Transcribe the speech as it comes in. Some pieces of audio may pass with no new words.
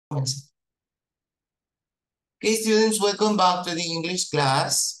Okay, students, welcome back to the English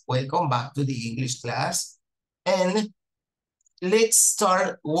class. Welcome back to the English class. And let's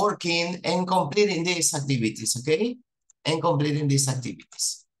start working and completing these activities, okay? And completing these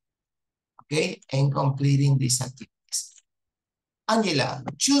activities. Okay, and completing these activities. Angela,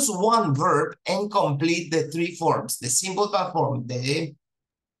 choose one verb and complete the three forms. The simple form, the...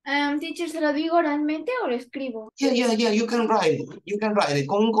 Teacher, ¿se lo digo oralmente o lo escribo? Yeah, you can write it. You can write it.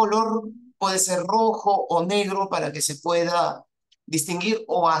 Con un color puede ser rojo o negro para que se pueda distinguir,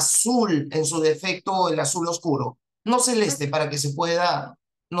 o azul en su defecto, el azul oscuro. No celeste para que se pueda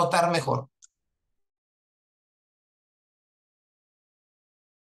notar mejor.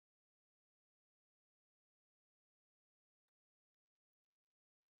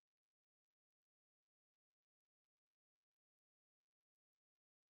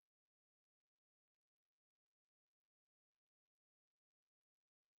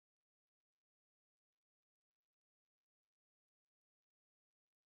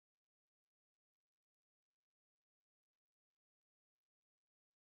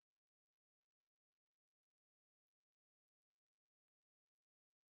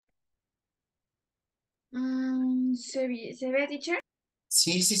 ¿Se ve, teacher?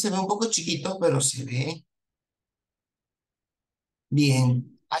 Sí, se ve un poco chiquito, pero se ve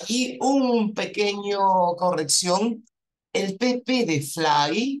bien. Allí un pequeño corrección. El PP de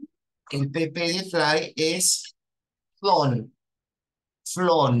fly es flown,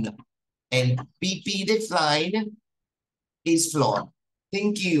 flown. El PP de fly is flown.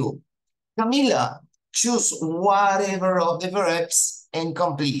 Thank you. Camila, choose whatever of the verbs and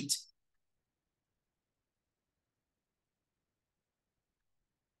complete.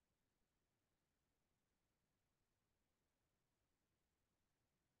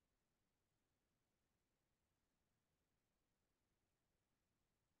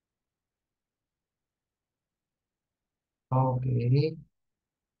 Okay.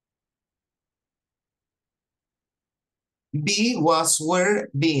 Be, was, were,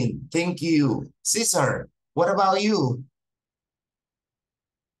 been. Thank you. Cesar, what about you?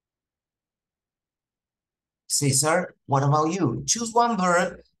 Cesar, what about you? Choose one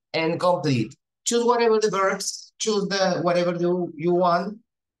verb and complete. Choose whatever the verbs, choose the whatever you want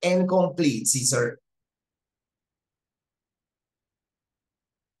and complete, Cesar.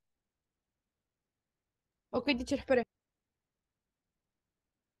 Ok, teacher, espere.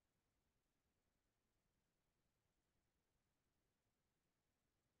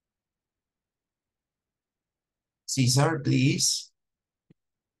 Cesar, please.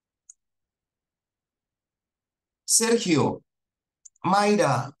 Sergio,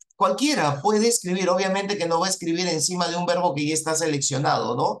 Mayra, cualquiera puede escribir, obviamente que no va a escribir encima de un verbo que ya está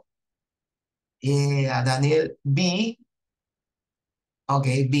seleccionado, ¿no? A Daniel, be,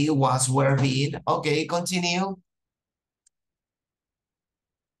 okay, be, was, were, been, okay, continue.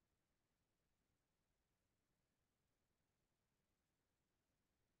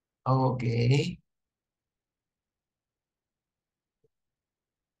 Okay,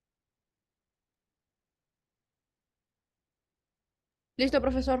 Listo,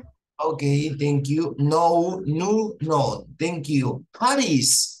 profesor. okay, thank you. No, no, no, thank you.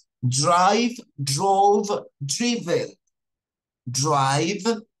 Paris, drive, drove, driven. Drive,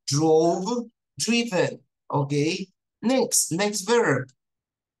 drove, driven. Okay, next verb.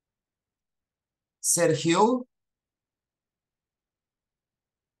 Sergio,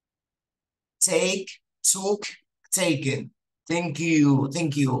 take, took, taken. Thank you,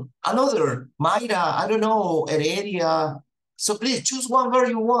 thank you. Another, Mayra, I don't know, Heredia. So please choose one verb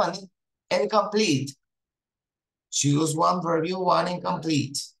you want and complete. Choose one verb you want and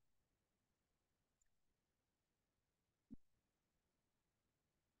complete.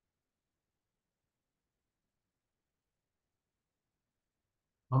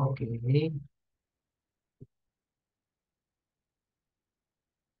 Okay.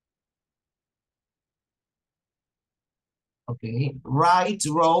 Okay. Right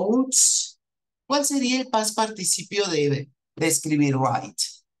roads. ¿Cuál sería el past participio de escribir right?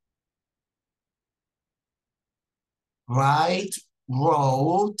 Right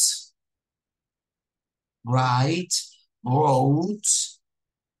road. Right road.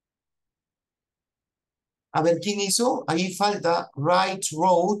 A ver, ¿quién hizo? Ahí falta right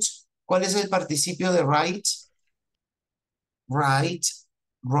road. ¿Cuál es el participio de right? Right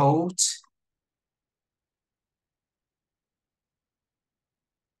road.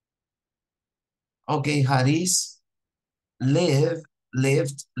 Ok, Haris. Live,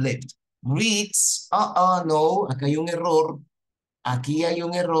 lived, lived. Reads. No. Acá hay un error. Aquí hay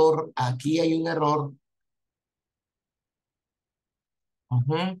un error. Aquí hay un error.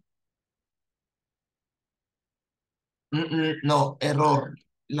 No, error.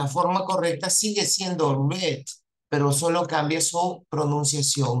 La forma correcta sigue siendo read, pero solo cambia su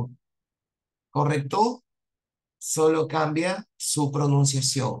pronunciación. ¿Correcto? Solo cambia su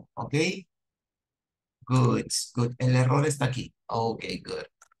pronunciación. ¿Ok? Good, good. El error está aquí. Ok, good.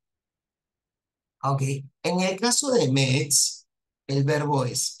 Ok. En el caso de meets, el verbo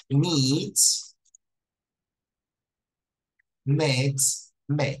es meets, meet,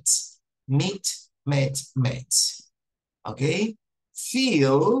 met. ¿Ok?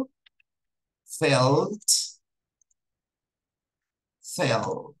 Feel, felt,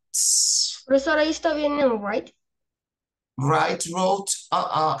 felt. Profesor, ahí está bien en right. Write, wrote,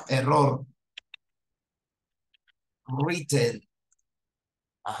 error. Written.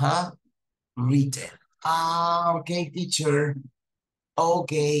 Ajá, written. Okay, teacher.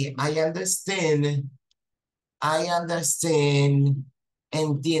 Okay, I understand. I understand.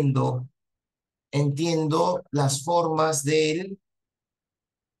 Entiendo. Entiendo las formas de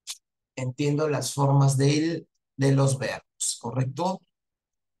los verbos, ¿correcto?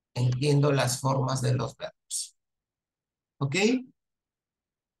 Entiendo las formas de los verbos. ¿Ok?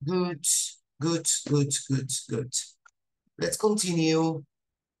 Good, good, good, good, good. Let's continue.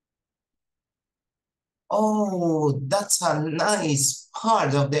 Oh, that's a nice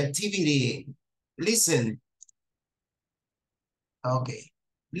part of the activity. Listen. Okay.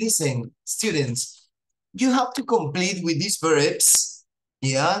 Listen, students. You have to complete with these verbs.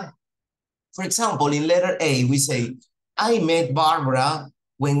 Yeah. For example, in letter A, we say, I met Barbara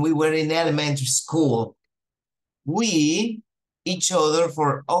when we were in elementary school. We each other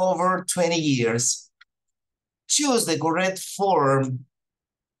for over 20 years. Choose the correct form.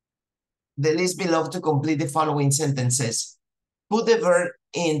 The list below to complete the following sentences. Put the verb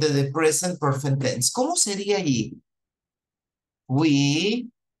into the present perfect tense. ¿Cómo sería allí? We,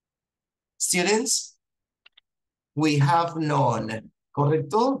 students, we have known.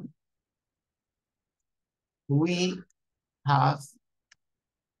 ¿Correcto? We have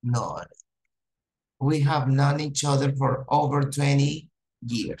known. We have known each other for over 20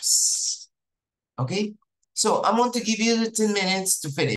 years. Okay? So I'm going to give you 10 minutes to finish.